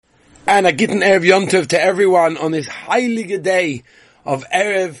And a gitten Erev Yom Tov to everyone on this heilige day of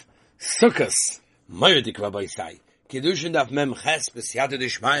Erev Sukkos. Moedik Rabbi Sai. Kiddushin daf mem ches b'siyata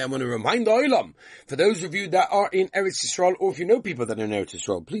d'shmai. I want to remind the Olam, for those of you that are in Eretz Yisrael, or if you know people that are in Eretz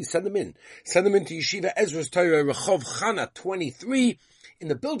Yisrael, please send them in. Send them into Yeshiva Ezra's Torah, Rechov Chana 23, in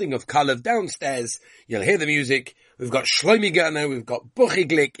the building of Kalev, downstairs. You'll hear the music. We've got Shlomi Gerner, we've got Buchi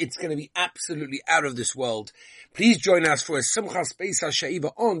Glick. It's going to be absolutely out of this world. Please join us for a Simchas Beis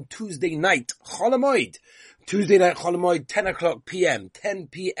HaSha'iva on Tuesday night, Chol Hamoed. Tuesday night, Chol Hamoed, 10 o'clock p.m., 10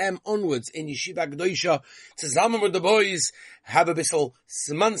 p.m. onwards in Yeshiva G'dosha. Zusammen with the boys, have a bissel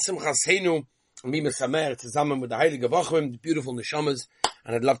Siman Simchas Heinu, Mima Samer, zusammen with the Heilige Vachim, the beautiful Neshamas.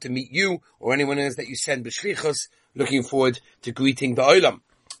 And I'd love to meet you or anyone else that you send b'shlichus. Looking forward to greeting the Olam.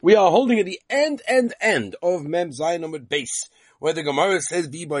 We are holding at the end of Mem Zayin Amud Beis, where the Gemara says,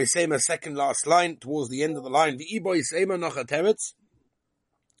 V'iboi Sema, second last line, towards the end of the line, V'iboi Sema Nocha Teretz,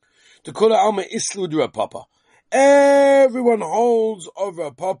 to Kula Alma Islu Dura Papa. Everyone holds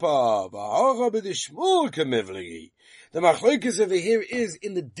over Papa. V'hacha b'dishmul kemivligi. The machlokes over here is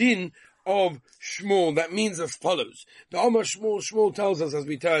in the din of Shmuel. That means as follows. The Alma Shmuel tells us as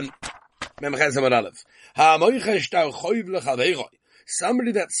we turn Mem Ches Amud Aleph. Ha'moicha shtar choiv l'chaveiroi.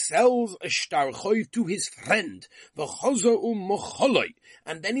 Somebody that sells a shtar choiv to his friend,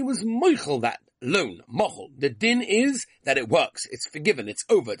 and then he was mochel that loan, mochel. The din is that it works, it's forgiven, it's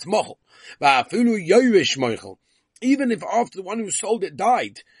over, it's mochel. Even if after the one who sold it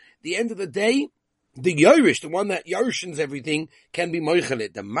died, the end of the day, the Yorish, the one that Yorishins everything, can be mochel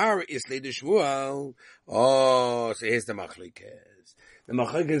it. The Mar is the Shmuel. Oh, so here's the machlokes. The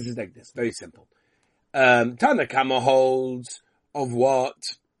machlokes is like this, very simple. Tanakama holds of what?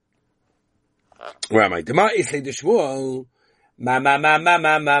 Where am I? The Ma'isle de Shmuel. The Ma'isle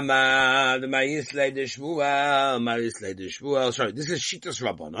de Shmuel. Sorry, this is Shitas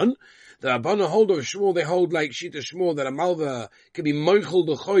Rabbanon. The Rabbanon hold of Shmuel, they hold like Shitas Shmuel, that a Malva can be Moichel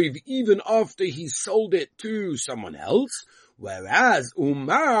de Choiv even after he sold it to someone else. Whereas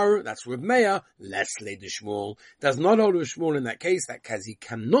Umar, that's Rav Meir, less le de Shmuel, does not hold with Shmuel in that case, that because he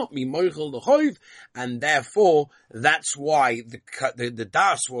cannot be moichel the choiv, and therefore that's why the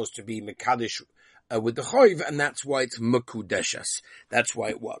das was to be mekadesh with the choiv, and that's why it's mekudeshes. That's why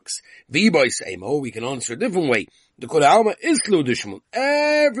it works. V'iboi seimo, we can answer a different way. The kol alma is lo de Shmuel.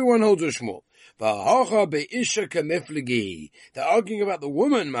 Everyone holds with Shmuel. V'hacha be'isha kemifligi. They're arguing about the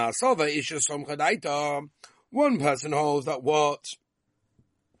woman, ma'asava isha somchadaita. One person holds that what?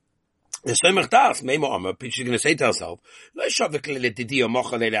 There's no she's going to say to herself, there's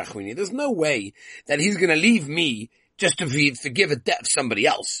no way that he's going to leave me just to forgive a debt of somebody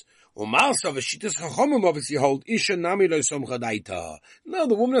else. No,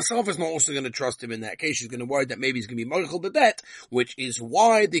 the woman herself is not also going to trust him in that case. She's going to worry that maybe he's going to be mochel the debt, which is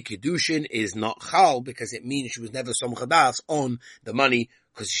why the Kiddushin is not chal, because it means she was never somchadas on the money,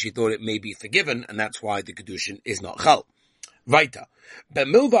 because she thought it may be forgiven, and that's why the Kiddushin is not chal. Vaita. But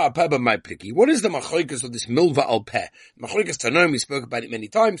milva al peh b'may pliki. What is the machlokes of this milva al peh? Machlokes Tanoim, we spoke about it many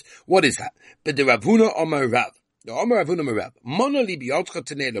times. What is that? But the Ravuna Omer Rav. The Omer Ravuna Omer Rav. Mona li biyotcha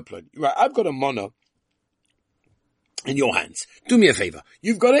tenei leplon. Right, I've got a mona in your hands. Do me a favor.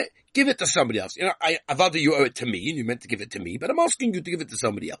 You've got it. Give it to somebody else. You know, Avada, you owe it to me, and you meant to give it to me, but I'm asking you to give it to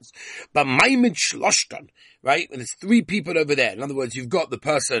somebody else. But Maimid Shloshtan, right? And there's three people over there. In other words, you've got the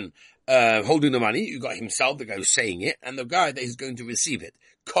person holding the money, you've got himself, the guy who's saying it, and the guy that is going to receive it.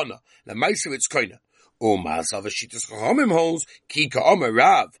 Kona. The Maisa, it's Kona. O Ma'asav Shitas Chachamim holds, Kika Omer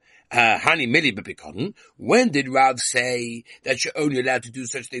Rav. Hani Mili B'Pikon. When did Rav say that you're only allowed to do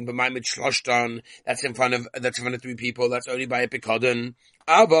such thing by Maimid Shloshtan? That's in front of three people. That's only by a Pikadon.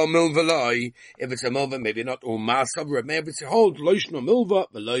 Ava Milvaloi. If it's a Milva, maybe not. Or Masav Maybe if it's a hold Loishna Milva,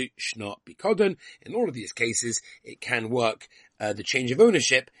 Veloy Shna Pikadon. In all of these cases, it can work the change of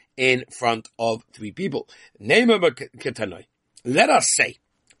ownership in front of three people. Let us say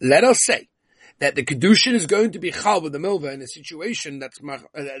that the Kiddushin is going to be chal with the milva in a situation that's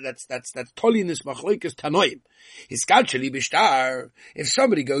totally in this machlokes Tanoim. Hiskacheli b'shtar. If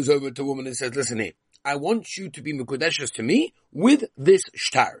somebody goes over to a woman and says, listen here, I want you to be mekudeshes to me with this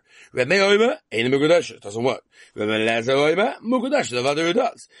shtar. Reb Meir Omer, ain't mekudeshes, doesn't work. Reb Eliezer Omer, mekudeshes, the other it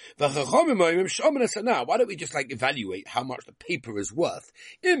does. V'chachomim Omer, shomer esana. Why don't we just evaluate how much the paper is worth?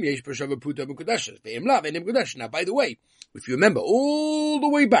 Im yesh b'shav puta mekudeshes, ve'im lav ain't mekudeshes. Now, by the way, if you remember all the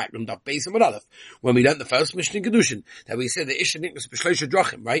way back from Daf Beis Amud Aleph, when we learned the first Mishnah in Kiddushin, that we said the Isha Nikmas b'shloisha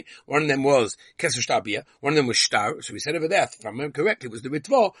drachim, right? One of them was Keser Shtabia, one of them was Shtar. So we said over there, if I remember correctly, it was the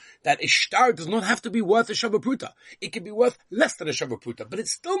Ritva, that a Shtar does not have to be worth a Shavapruta. It can be worth less than a Shavapruta, but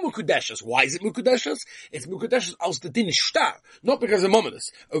it's still Mukudeshus. Why is it Mukudeshus? It's Mukudeshus als the din shtar, not because of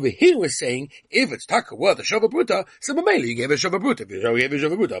Mominus. Over here we're saying, if it's taka worth a Shavapruta, so Mamela you gave a Shavapruta. If you gave a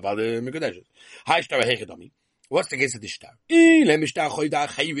Shavapruta about the Mukudeshus. Hai shtar hechedami. What's the case of this shtar? If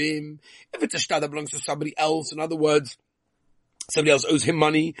it's a shtar that belongs to somebody else, in other words, somebody else owes him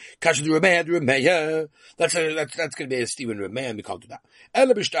money. Kasha the Remeah. That's going to be a Stephen Remeah, and we can't do that.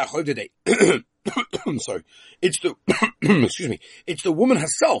 I'm sorry. It's the, excuse me. It's the woman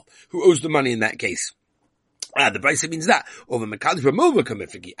herself who owes the money in that case. The Brisa means that. Or the Mekadosh Remover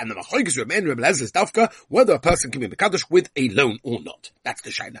Kamifigi. And the Machoikas Remeah and Rebbe Lezer is Dafka, whether a person can be Mekadosh with a loan or not. That's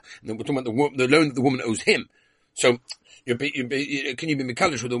the Shaila. And then we're talking about the loan that the woman owes him. So, can you be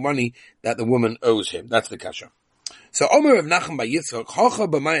Mekadosh with the money that the woman owes him? That's the Kasha. So Omer of Nachum by Yitzchak, Chocha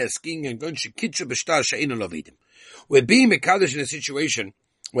b'maya skiing and going shekitcha b'shtar she'ina lovidim. We're being mekadosh in a situation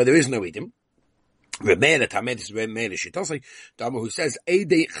where there is no idim. Remeah l'tamed is Remeah l'shitosai. Dama who says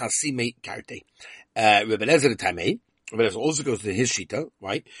Eidei chasimei karte. Rebbe Lezer l'tamei. Rebbe Lezer also goes to his shita,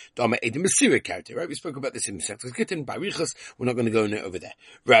 right? Dama Eidei mesira karte, right? We spoke about this in Masechtas Gittin by Riches. We're not going to go in it over there.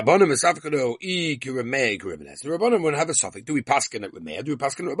 Rabbanim esafkado I ki Remeah ki Rebbe Lezer. The Rabbanim will have a suffix. Do we paskin at Remeah? Do we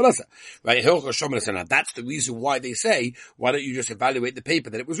paskin at Rebbe Lezer? Right? Now that's the reason why they say, why don't you just evaluate the paper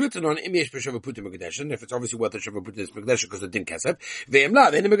that it was written on? Im yesh b'shava putim megadeshin. If it's obviously worth a shava putim megadeshin because it didn't kesef. Ve'im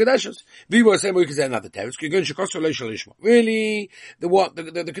la ve'im megadeshins. Vivo same way you can say another teretz. Really, the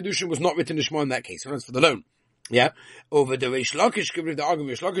Kiddushin was not written Lishma in that case. And that's for the loan. Yeah, over the Reish Lakish, give the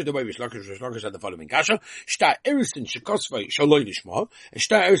argument Reish Lakish, the way Reish Lakish had the following kasha: Shtar Erison Shekosvay Shaloi Lishma, a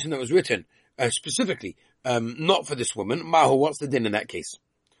Shtar Erison that was written specifically not for this woman. Mahu, what's the din in that case?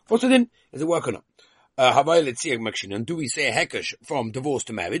 What's the din? Is it work or not? And do we say a hekesh from divorce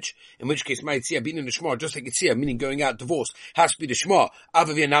to marriage? In which case, my tzia being in the shema, just like it's here, meaning going out divorce, has to be the shema.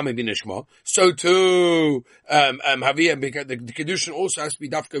 Avavia nami being the shema. So too, havia, the Kiddushin also has to be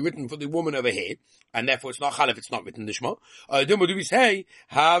dafka written for the woman over here, and therefore it's not chal if it's not written in the shema. Then what do we say?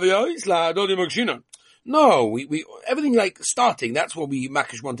 Havia isla dodi makshinon. No, we everything like starting, that's what we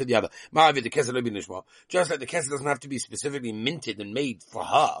makish one to the other. Just like the kesser doesn't have to be specifically minted and made for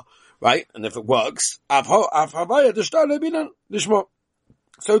her, right? And if it works, so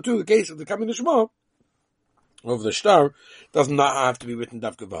too the case of the coming Nishma of the star does not have to be written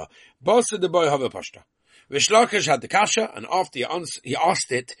dafkava. Bosa the boy have a pashta. Reish Lakish had the kasha, and after he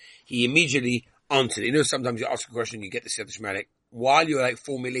asked it, he immediately answered. You know, sometimes you ask a question, you get the Siyat Shmelik. While you're like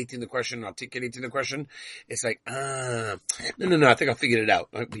formulating the question, articulating the question, it's like, no, I think I figured it out.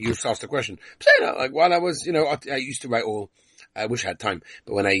 Like, you just asked the question. Like, while I was, I used to write I wish I had time,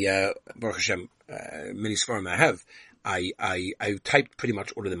 but when Baruch Hashem, many Sfarim I have, I typed pretty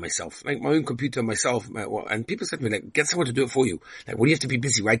much all of them myself. Like, my own computer, myself, and people said to me, like, get someone to do it for you. Like, what do you have to be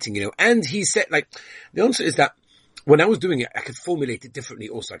busy writing, And he said, like, the answer is that, when I was doing it, I could formulate it differently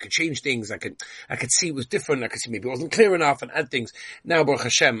also. I could change things. I could see it was different. I could see maybe it wasn't clear enough and add things. Now, Baruch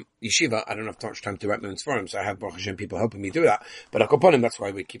Hashem, Yeshiva, I don't have much time to write my own forums, so I have Baruch Hashem people helping me do that. But upon him, that's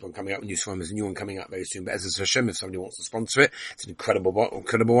why we keep on coming out with new forums. There's a new one coming out very soon. But as it's Hashem, if somebody wants to sponsor it, it's an incredible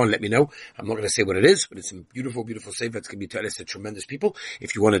one. Let me know. I'm not going to say what it is, but it's a beautiful, beautiful sefer. It's going to be to tremendous people.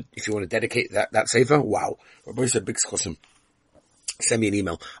 If you want to dedicate that sefer, wow. Rabbi said big schosim. Send me an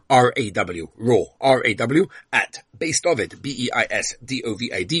email, raw, at beisdovid,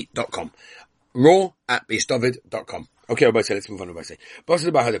 beisdovid.com. raw@beisdovid.com. Okay, Rabbi say, let's move on, Rabbi say. Boss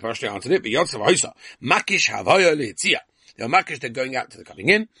about how the Parashah answered it, but Yotzav Haisa, Makish Havaya Leitzia. They're Makish, they're going out to the coming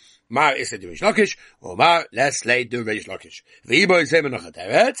in. Mar is the Reish Lakish, or Mar, let's lay the Reish Lakish. V'ibo is him enoch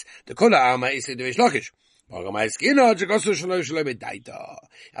ateret, the Kola Alma is the Reish Lakish. Avada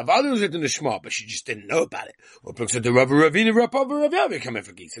was it in the Shema, but she just didn't know about it. Or so the Rabbi Ravina, Rabbi coming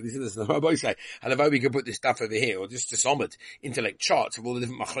for geeks. So this is the Rabbi say, and if we could put this stuff over here, or just disarm it into like charts of all the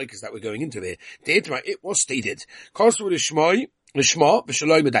different machlokes that we're going into here. It was stated. Right, so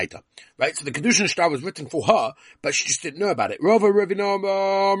the Kiddushin Shtar was written for her, but she just didn't know about it. Rava Ravina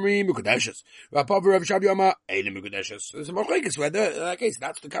Amri Mukadeshus. Rapava Rav Shabiyama Eilim Mukadeshus. There's a machlokes where in that case,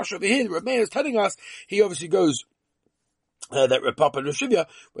 that's the kasha over here. Rav Meir is telling us, he obviously goes, that Rav Papa and Rav Shivya,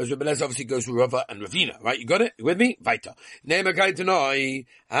 whereas Rav Elazar obviously goes with Rava and Ravina, right? You got it? You with me? Vaita.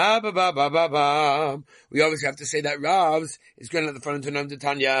 We obviously have to say that Rav's is going at the front of Nam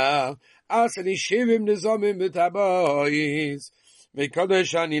Tanya. Asani Shivim Nizamim B'tabois.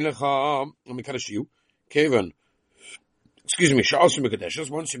 Mekadesh ani lecha, or Mekadesh you, Kevin. Excuse me, Sha'asu Mekadeshus,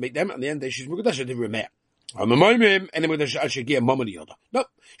 once you make them, at the end, they she's Mekadesh, they Remeah. I'm a moment, and then I should get a mom of the other. No,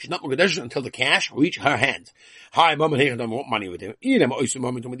 she's not Mukadesh until the cash reach her hand. Hi, mom, and here I don't want money with him. You know, also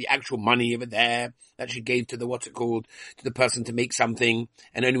moment with the actual money over there that she gave to the to the person to make something,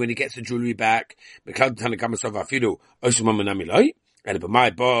 and only when he gets the jewelry back, because the Tanakama Sova Fido, also mom and Amiloi, and but my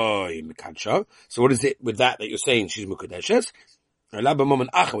boy Mikadsha. So what is it with that you're saying she's Mukadeshes? I love a mom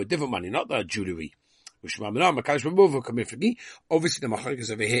and Acha with different money, not the jewelry. Obviously, the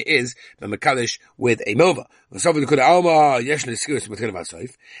machlokas over here is the Makalish with a milva.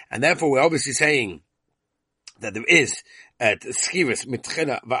 And therefore, we're obviously saying that there is skiris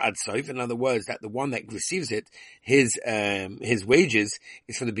mitchela va'ad soif. In other words, that the one that receives it, his wages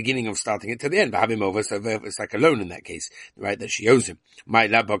is from the beginning of starting it to the end. But have him over, so it's like a loan in that case, right? That she owes him. My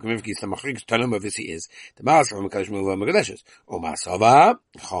lab bakamivki the machlokes tell him obviously is the master of Makalish milva Makadeshes or masava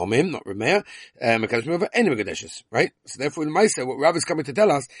chamim, not remea Makalish milva any Makadeshes, right? So therefore, in Meister, what Rav is coming to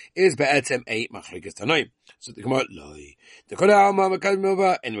tell us is be'etzem a machlokes tanoim. So the Gemara loy the kola alma Makalish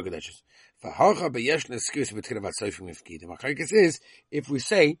milva any Makadeshes. The machlokes is if we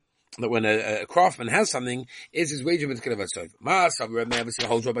say that when a craftsman has something, is his wage of it obviously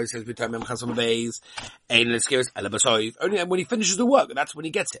holds Rabbi says only when he finishes the work, that's when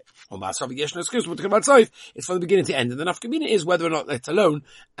he gets it. It's from the beginning to end, and the nafkamina is whether or not it's a loan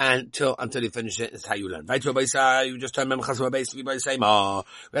until he finishes it. Is how you learn. Right, Rabbi say you just turn mem chasam beis. We say ma.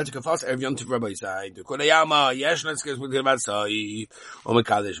 We have to go fast every yontif Rabbi say do kolayama yesh neskes with the matzai or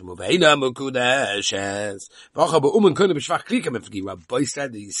mekadesh muveina mukudeshes. V'achaba kone b'shvach klika mefgi. Rabbi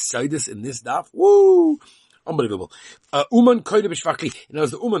said he's this in this daf. Woo! Unbelievable. Uman koine b'shvakli. In other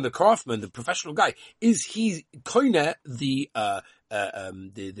words, the uman, the craftsman, the professional guy, is he koine the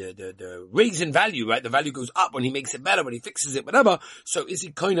raise in value, right? The value goes up when he makes it better, when he fixes it, whatever. So is he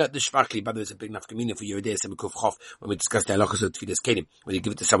koine the shvakli? But there's a big nafkamina for Yeridei Semikuf Chof when we discussed the halachos of Tfidas Kedim. When you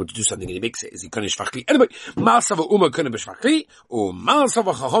give it to someone to do something and he makes it, is he koine shvakli? Anyway, ma'asava uman koine b'shvakli or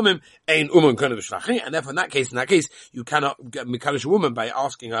ma'asava chachomim ein uman koine b'shvakli. And therefore, in that case, you cannot mikalish a woman by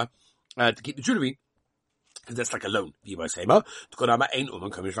asking her to keep the jewelry. Because that's like a loan. No,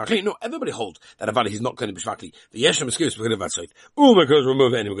 everybody holds that a he's not going to be shvakli. The yeshem excuse because of that side. Because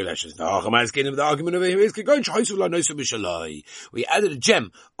remove any Mugadeshes. The argument over here is we added a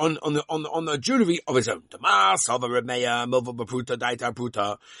gem on the jewelry of his own.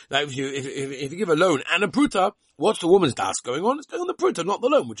 Now, if you give a loan and a pruta, what's the woman's das going on? It's going on the pruta, not the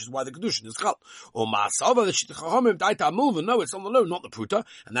loan, which is why the Kiddushin is chal. Or ma'asava, the shitachachomim daita mulva. No, it's on the loan, not the pruta,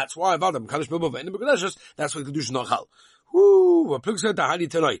 and that's why Avadam Kaddish Milva and the that's why the Kiddushin is not chal. A person says to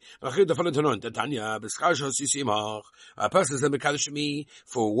Mekadosh me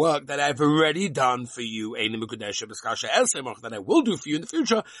for work that I've already done for you, that I will do for you in the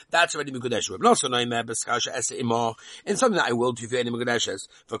future. That's already Mekadosh. And something that I will do for you,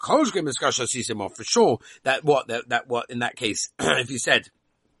 for sure. That what in that case, if you said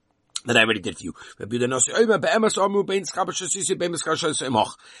that I already did for you.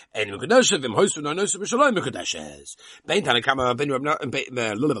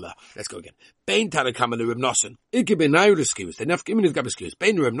 Let's go again. Bein Tanakama le Reb Nosson. Ikke benayu l'skius. The nafkamin gab skius.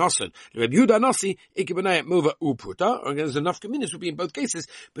 Bein Reb Nosson le Reb Yehuda Nasi. Ikke benayat milva upruta. And there's a nafkaminus would be in both cases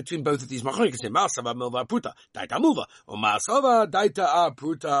between both of these machlokes. Masava milva pruta. Daita milva. Or masava daita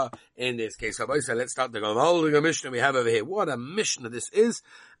pruta. In this case, so let's start the holding a Mishnah we have over here. What a Mishnah this is.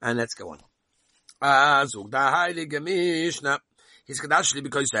 And let's go on. Zog da heilige Mishnah. He's Kadashli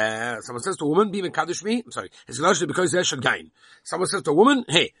because someone says to a woman, be Mekadosh me. I'm sorry. He's Kadashli because there shall gain. Someone says to a woman,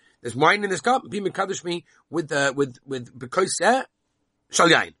 hey, there's wine in this cup, be Mekadosh me with because there shall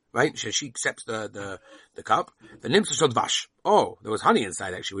gain. Right? She accepts the cup. The nimsa shel dvash. Oh, there was honey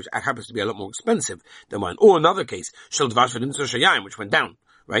inside actually, which happens to be a lot more expensive than wine. Or another case, shel dvash for nimsa shel yain, which went down.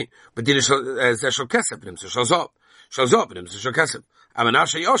 Right? But then there shall kesef, nimsa shel zop. Shel zop, nimsa shel kesef.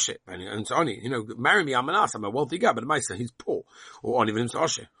 Amanasha Yoshe, and so on. Marry me, Amanas, I'm a wealthy guy, but Maisa, he's poor. Or on even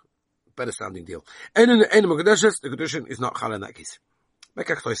Oshe. Better sounding deal. And in the Mugadeshes, the Kiddushin is not chal in that case. Make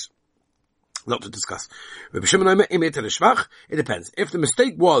a choice. Not to discuss. It depends. If the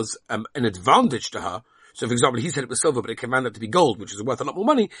mistake was an advantage to her, so for example, he said it was silver, but it came out to be gold, which is worth a lot more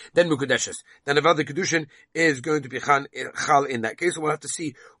money, then Mukadeshes. Then if other Kiddushin is going to be chal in that case, so we'll have to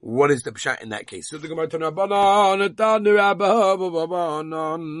see what is the pshat in that case. So the Gemara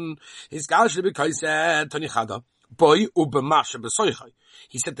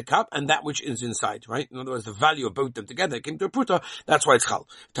he said the cup and that which is inside, right? In other words, the value of both of them together came to a pruta. That's why it's chal.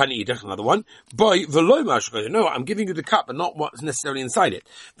 Tani idach, another one. Boy, v'loy mashcha. No, I'm giving you the cup, but not what's necessarily inside it.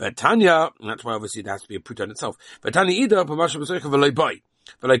 V'tanya, and that's why obviously it has to be a pruta in itself. V'tani idach, p'mashcha b'soicha v'loy boy.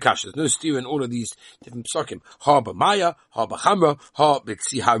 V'loy kasha. There's no steer in all of these different psakim. Ha b'maya, ha b'chamra, ha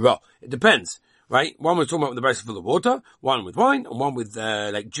b'ksihara. It depends. right? One was talking about the rice full of water, one with wine, and one with,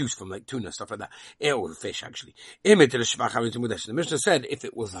 like juice from like tuna, stuff like that. Or fish, actually. The Mishnah said if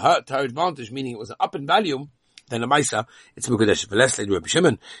it was hurt to her advantage, meaning it was up in value, then a Maisa, it's Mukadesh. V'leslei Rabbi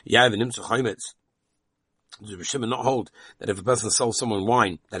Shimon, Yav and Imtzu Chaimetz. Does Rabbi Shimon not hold that if a person sells someone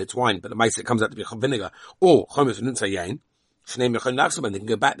wine, that it's wine, but the Maisa comes out to be vinegar, or Chaimetz and Nimtza Yain, they can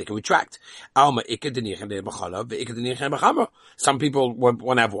go back, they can retract. Some people want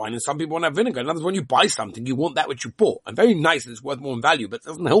to have wine and some people want to have vinegar. In other words, when you buy something, you want that which you bought. And very nice and it's worth more in value, but it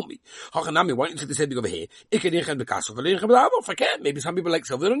doesn't help me. Why don't you take this heading over here? If I can, maybe some people like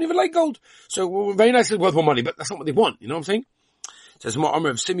silver, they don't even like gold. So very nice, it's worth more money, but that's not what they want. You know what I'm saying? Says more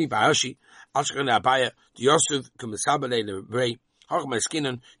Omer of Simi Bayashi, Alshakana Abaya, Yosef, Kumasabale, Ray. Right,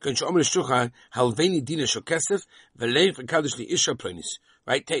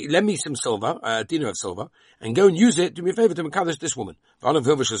 take, let me some silver, a dinner of silver, and go and use it, do me a favor to Mekadosh this woman. But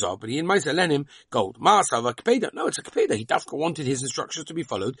he in Maisa lent him gold. No, it's a Kapeda. He dafka wanted his instructions to be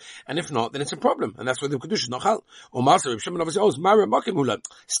followed, and if not, then it's a problem. And that's why the Kiddushin is not hal. Or Master Reb Shimon obviously, it's Mara Mokim Hula.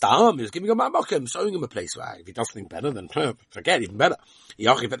 Stam, he was giving him a Mokim, showing him a place. Well, if he does something better, then forget, even better.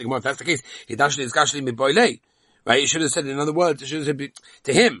 If that's the case, he dashly is gashly mi boilei. Right, you should have said, in other words, you should have said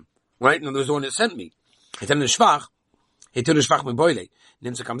to him, right? And there was the one that sent me. He told the Shvach my boile.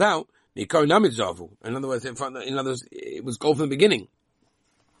 Nimsa comes out, in other words, it was gold from the beginning.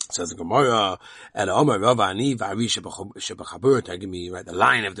 Says the Gemara, and Omar Rava Ani Vari Shebachabur, to give me right the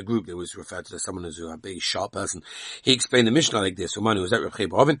line of the group that was referred to as someone who's a big sharp person. He explained the Mishnah like this. Umanu was that Reb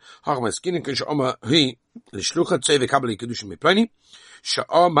Cheba Oven, Hachma Skin Kish Omar He L'Shlucha Tzeve Kabali Kiddushin Miplani.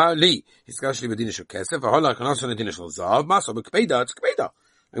 Sha'amar li, he's actually with Dinish of Kesef, Ahola can also Dinish of Zav, Masa, but Kpeda, it's Kpeda.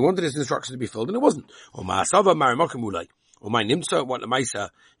 I wanted his instruction to be filled, and it wasn't. Or Masava Marimakimulai. Or my Nimsa, what the Maisa,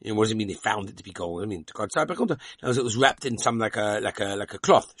 what does it mean they found it to be gold? I mean, to God Sabakunta. Now, it was wrapped in some like a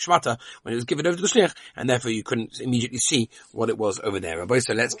cloth, shmata, when it was given over to the shliach, and therefore you couldn't immediately see what it was over there. Rabbi,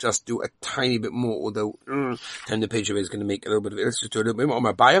 so let's just do a tiny bit more, although, turn the page away is going to make a little bit of it. Let's just do a little bit more. On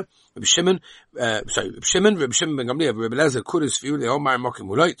my buyer, Rabbi Shimon ben Gamliel, Rabbi Lezer, Kudus, Fiu, the Omar Mokim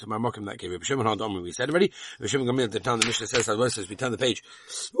Mulait, to my Mokim that gave Rabbi Shimon, hold on, we said already. Rabbi Shimon Gamliel, the town, the Mishnah says, as we turn the page,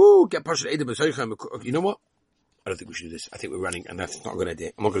 get Pasha Edom, you know what? I don't think we should do this. I think we're running, and that's not a good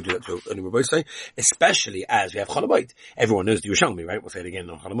idea. I'm not going to do that to anyone both say, especially as we have Cholamoid. Everyone knows the Yerushalmi, right? We'll say it again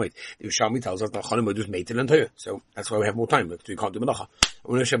on Cholamoid. The Yerushalmi tells us that Cholamoid was made to learn Torah. So that's why we have more time, because we can't do Melacha. I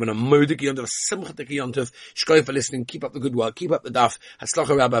want to show you a Modik Yontif, a Simchatik Yontif, Shkoy for listening, keep up the good work, keep up the daf,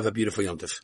 Hatzlacha Rabba, have a beautiful Yontif.